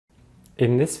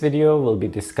In this video, we'll be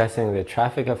discussing the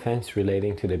traffic offence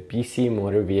relating to the BC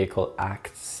Motor Vehicle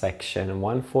Act Section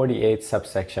 148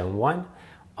 subsection 1,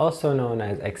 also known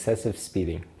as excessive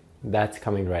speeding. That's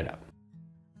coming right up.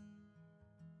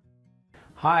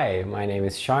 Hi, my name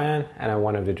is Shayan and I'm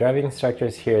one of the driving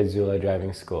instructors here at Zula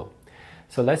Driving School.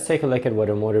 So let's take a look at what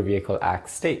a Motor Vehicle Act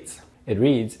states. It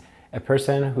reads, a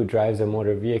person who drives a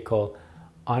motor vehicle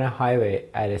on a highway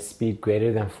at a speed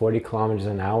greater than 40 kilometers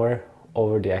an hour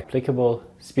over the applicable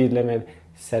speed limit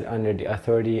set under the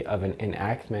authority of an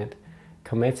enactment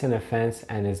commits an offense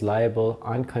and is liable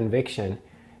on conviction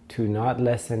to not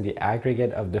less than the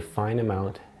aggregate of the fine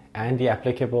amount and the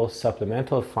applicable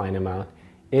supplemental fine amount,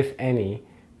 if any,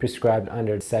 prescribed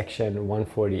under section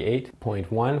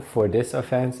 148.1 for this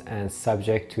offense, and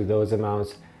subject to those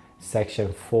amounts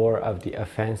section 4 of the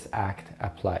Offence Act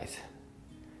applies.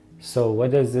 So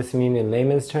what does this mean in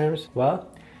layman's terms? Well,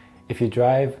 if you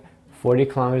drive 40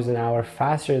 kilometers an hour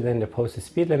faster than the posted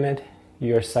speed limit,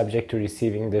 you are subject to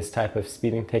receiving this type of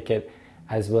speeding ticket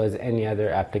as well as any other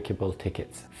applicable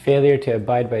tickets. Failure to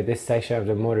abide by this section of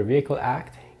the Motor Vehicle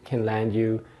Act can land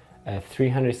you a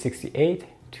 $368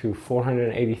 to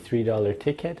 $483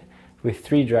 ticket with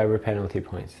 3 driver penalty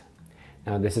points.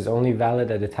 Now this is only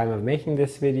valid at the time of making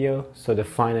this video, so the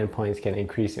fine and points can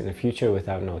increase in the future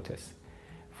without notice.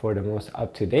 For the most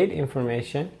up-to-date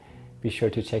information, be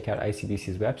sure to check out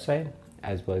ICBC's website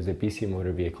as well as the BC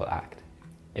Motor Vehicle Act.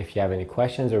 If you have any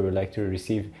questions or would like to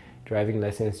receive driving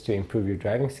lessons to improve your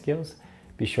driving skills,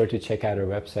 be sure to check out our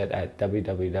website at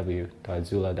www.zula.ca.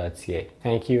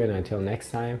 Thank you, and until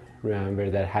next time, remember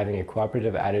that having a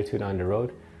cooperative attitude on the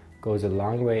road goes a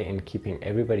long way in keeping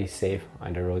everybody safe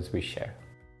on the roads we share.